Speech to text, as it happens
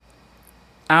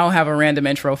I don't have a random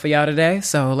intro for y'all today,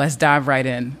 so let's dive right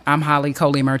in. I'm Holly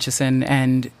Coley Murchison,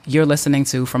 and you're listening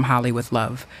to From Holly with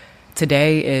Love.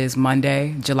 Today is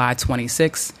Monday, July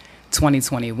 26,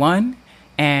 2021,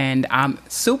 and I'm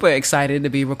super excited to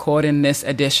be recording this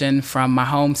edition from my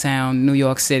hometown, New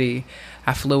York City.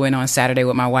 I flew in on Saturday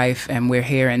with my wife, and we're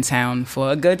here in town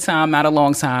for a good time, not a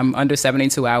long time, under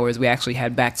 72 hours. We actually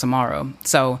head back tomorrow.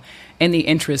 So in the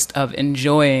interest of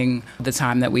enjoying the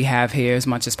time that we have here as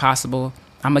much as possible,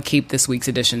 I'm going to keep this week's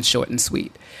edition short and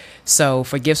sweet. So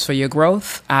for Gifts for Your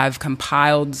Growth, I've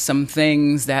compiled some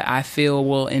things that I feel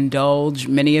will indulge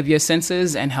many of your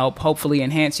senses and help hopefully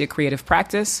enhance your creative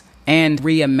practice and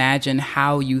reimagine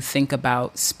how you think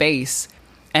about space.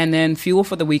 And then fuel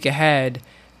for the week ahead,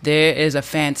 there is a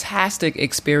fantastic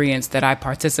experience that I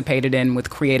participated in with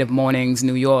Creative Mornings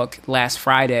New York last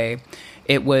Friday.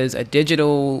 It was a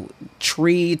digital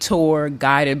tree tour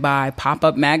guided by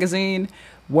Pop-Up Magazine.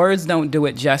 Words don't do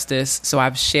it justice, so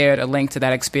I've shared a link to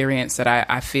that experience that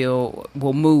I feel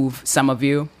will move some of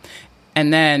you.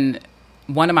 And then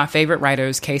one of my favorite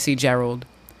writers, Casey Gerald,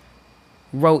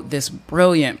 wrote this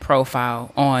brilliant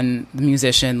profile on the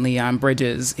musician Leon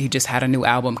Bridges. He just had a new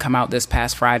album come out this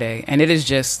past Friday, and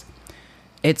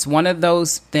it's one of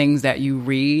those things that you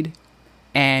read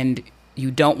and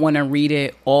you don't want to read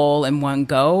it all in one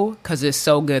go because it's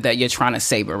so good that you're trying to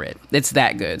savor it. It's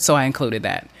that good, so I included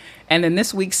that. And then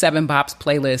this week's 7 Bops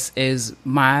playlist is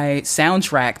my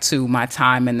soundtrack to my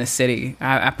time in the city.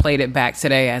 I played it back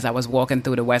today as I was walking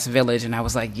through the West Village, and I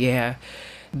was like, yeah,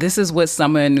 this is what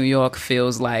summer in New York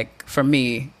feels like for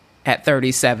me at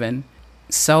 37.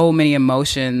 So many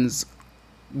emotions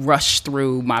rush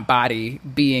through my body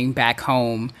being back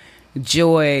home.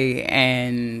 Joy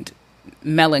and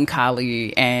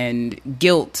melancholy and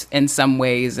guilt in some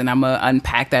ways, and I'm going to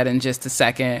unpack that in just a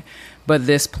second. But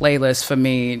this playlist for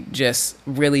me just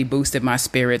really boosted my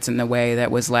spirits in the way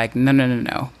that was like,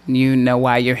 no. You know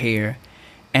why you're here,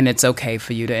 and it's okay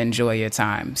for you to enjoy your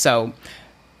time. So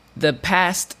the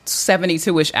past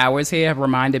 72-ish hours here have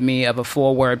reminded me of a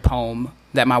 4-word poem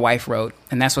that my wife wrote,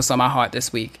 and that's what's on my heart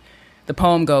this week. The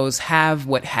poem goes, "Have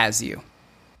what has you."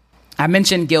 I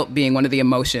mentioned guilt being one of the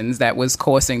emotions that was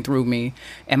coursing through me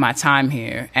in my time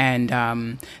here.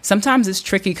 And sometimes it's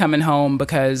tricky coming home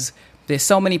because there's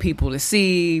so many people to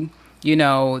see. You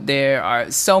know, there are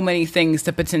so many things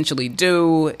to potentially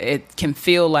do. It can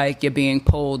feel like you're being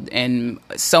pulled in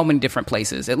so many different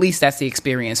places. At least that's the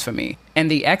experience for me. And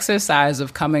the exercise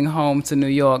of coming home to New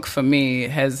York for me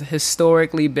has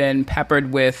historically been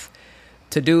peppered with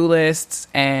to-do lists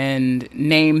and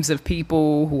names of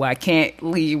people who I can't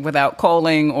leave without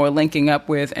calling or linking up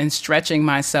with, and stretching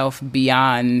myself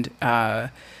beyond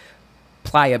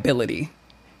pliability.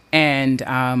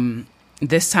 And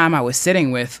this time I was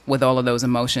sitting with all of those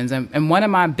emotions. And one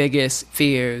of my biggest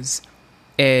fears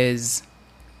is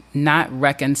not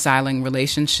reconciling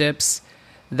relationships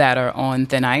that are on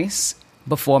thin ice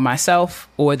before myself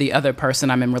or the other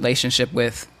person I'm in relationship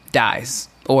with dies,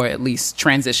 or at least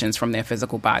transitions from their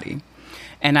physical body.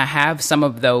 And I have some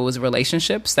of those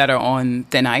relationships that are on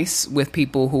thin ice with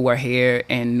people who are here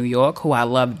in New York who I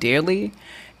love dearly.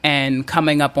 And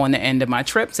coming up on the end of my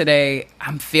trip today,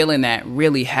 I'm feeling that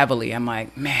really heavily. I'm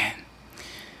like, man,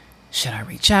 should I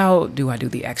reach out? Do I do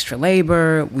the extra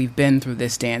labor? We've been through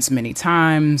this dance many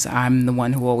times. I'm the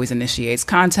one who always initiates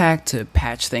contact to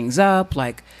patch things up.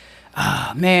 Like,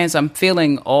 man, so I'm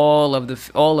feeling all of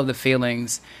the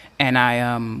feelings. And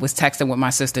I was texting with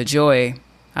my sister, Joy.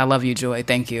 I love you, Joy.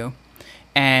 Thank you.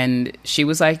 And she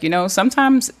was like,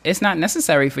 sometimes it's not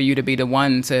necessary for you to be the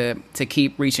one to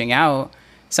keep reaching out.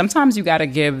 Sometimes you got to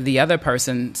give the other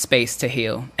person space to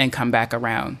heal and come back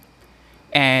around.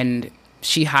 And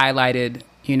she highlighted,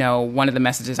 one of the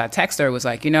messages I texted her was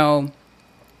like,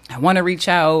 I want to reach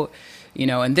out,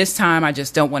 and this time I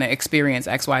just don't want to experience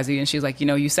X, Y, Z. And she's like,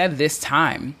 you said this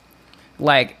time.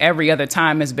 Like every other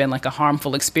time has been like a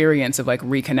harmful experience of like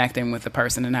reconnecting with the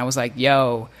person. And I was like,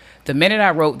 yo, the minute I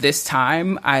wrote this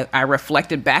time, I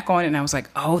reflected back on it and I was like,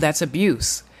 oh, that's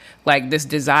abuse. Like this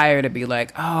desire to be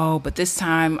like, oh, but this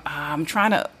time I'm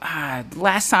trying to,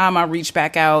 last time I reached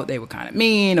back out, they were kind of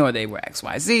mean or they were X,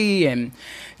 Y, Z. And,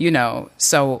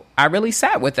 so I really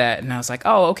sat with that and I was like,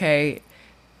 oh, okay.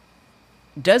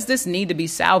 Does this need to be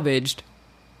salvaged?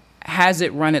 Has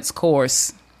it run its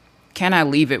course? Can I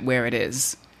leave it where it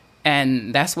is?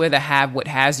 And that's where the Have What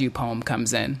Has You poem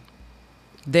comes in.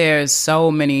 There's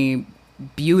so many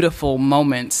beautiful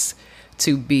moments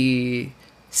to be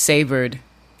savored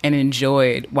and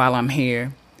enjoyed while I'm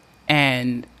here.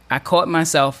 And I caught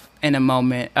myself in a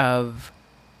moment of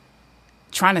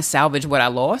trying to salvage what I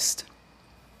lost.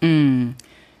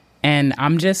 And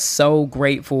I'm just so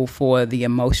grateful for the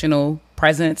emotional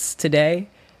presence today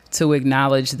to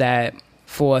acknowledge that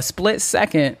for a split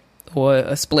second or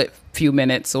a split few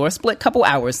minutes or a split couple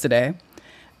hours today,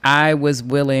 I was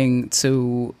willing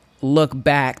to look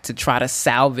back to try to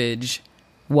salvage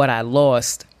what I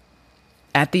lost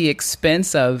at the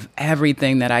expense of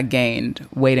everything that I gained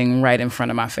waiting right in front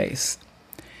of my face.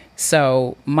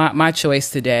 So my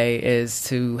choice today is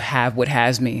to have what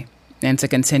has me and to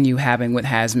continue having what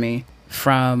has me,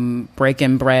 from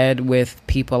breaking bread with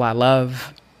people I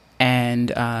love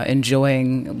and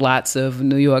enjoying lots of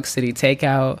New York City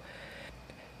takeout,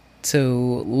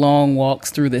 to long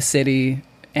walks through the city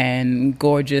and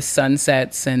gorgeous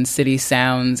sunsets and city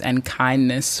sounds and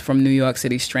kindness from New York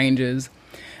City strangers.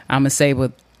 I'm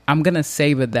gonna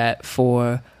savor that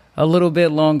for a little bit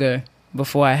longer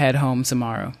before I head home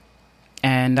tomorrow.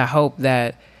 And I hope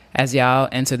that as y'all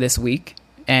enter this week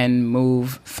and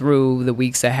move through the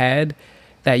weeks ahead,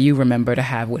 that you remember to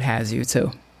have what has you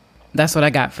too. That's what I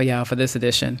got for y'all for this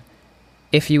edition.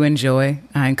 If you enjoy,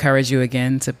 I encourage you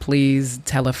again to please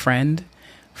tell a friend,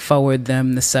 forward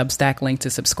them the Substack link to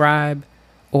subscribe,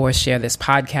 or share this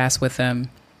podcast with them.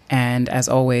 And as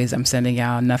always, I'm sending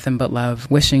y'all nothing but love,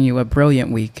 wishing you a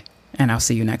brilliant week, and I'll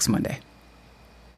see you next Monday.